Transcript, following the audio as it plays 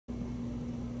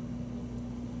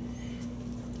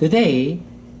Today,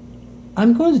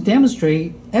 I'm going to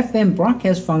demonstrate FM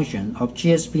broadcast function of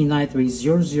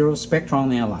GSP-9300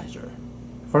 spectrum analyzer.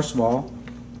 First of all,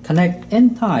 connect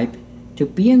N-type to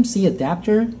BMC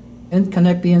adapter and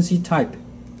connect BMC type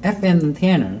FM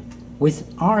antenna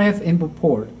with RF input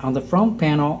port on the front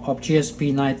panel of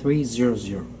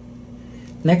GSP-9300.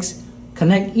 Next,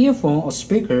 connect earphone or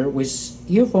speaker with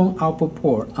earphone output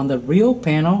port on the rear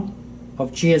panel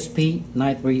of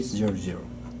GSP-9300.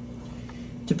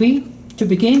 To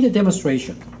begin the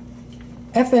demonstration,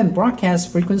 FM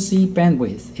broadcast frequency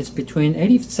bandwidth is between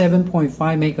 87.5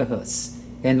 MHz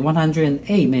and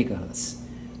 108 MHz.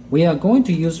 We are going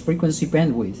to use frequency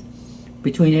bandwidth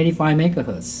between 85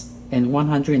 MHz and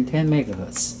 110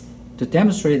 MHz to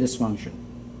demonstrate this function.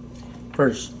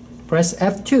 First, press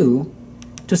F2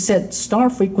 to set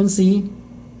start frequency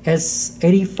as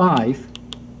 85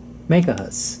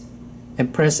 MHz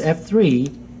and press F3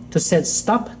 to set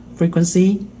stop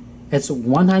frequency as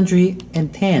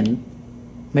 110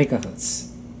 MHz.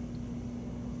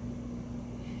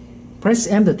 Press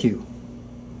Amplitude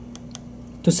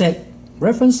to set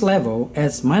reference level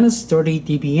as -30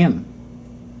 dBm.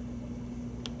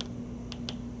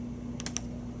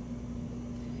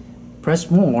 Press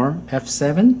more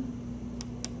F7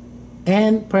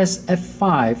 and press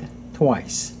F5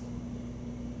 twice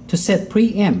to set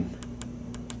preamp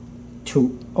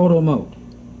to auto mode.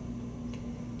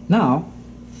 Now,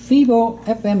 feeble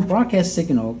FM broadcast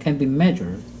signal can be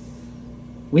measured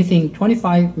within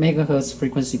 25 MHz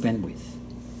frequency bandwidth.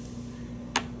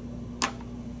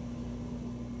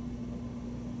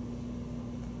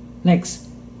 Next,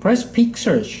 press peak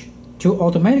search to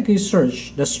automatically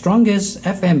search the strongest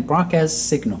FM broadcast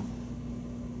signal.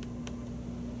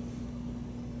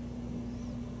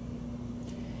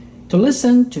 To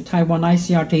listen to Taiwan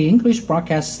ICRT English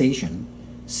broadcast station,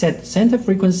 set center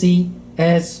frequency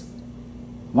as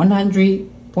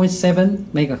 100.7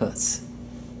 MHz.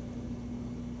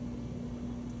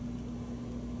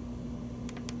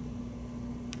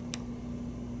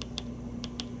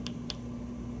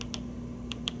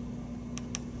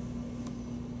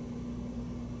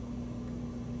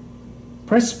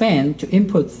 Press band to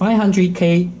input 500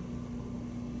 kHz.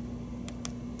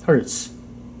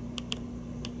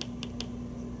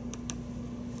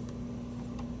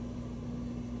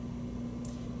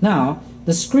 Now,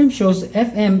 the screen shows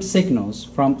FM signals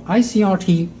from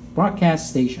ICRT broadcast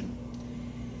station.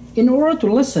 In order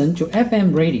to listen to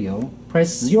FM radio,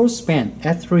 press 0 span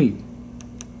F3.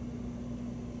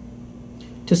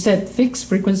 To set fixed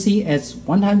frequency as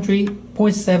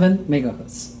 100.7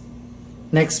 MHz.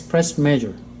 Next, press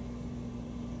measure.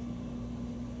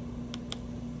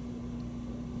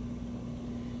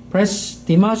 Press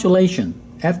demodulation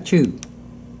F2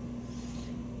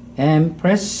 and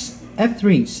press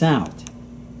F3 sound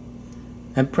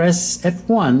and press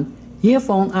F1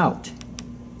 earphone out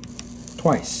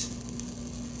twice.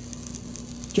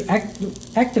 To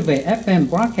activate FM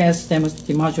broadcast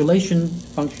demodulation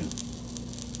function,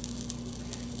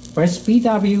 press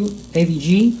BW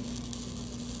AVG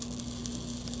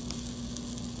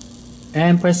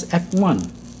and press F1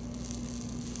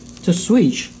 to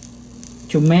switch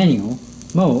to manual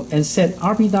mode and set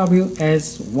RPW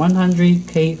as 100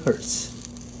 kHz.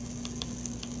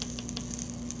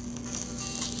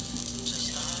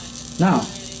 Now,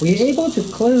 we are able to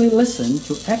clearly listen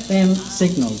to FM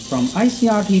signals from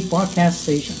ICRT broadcast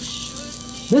station.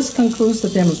 This concludes the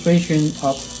demonstration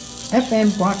of FM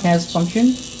broadcast function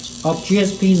of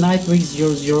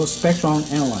GSP-9300 spectrum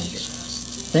analyzer.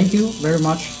 Thank you very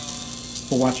much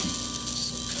for watching.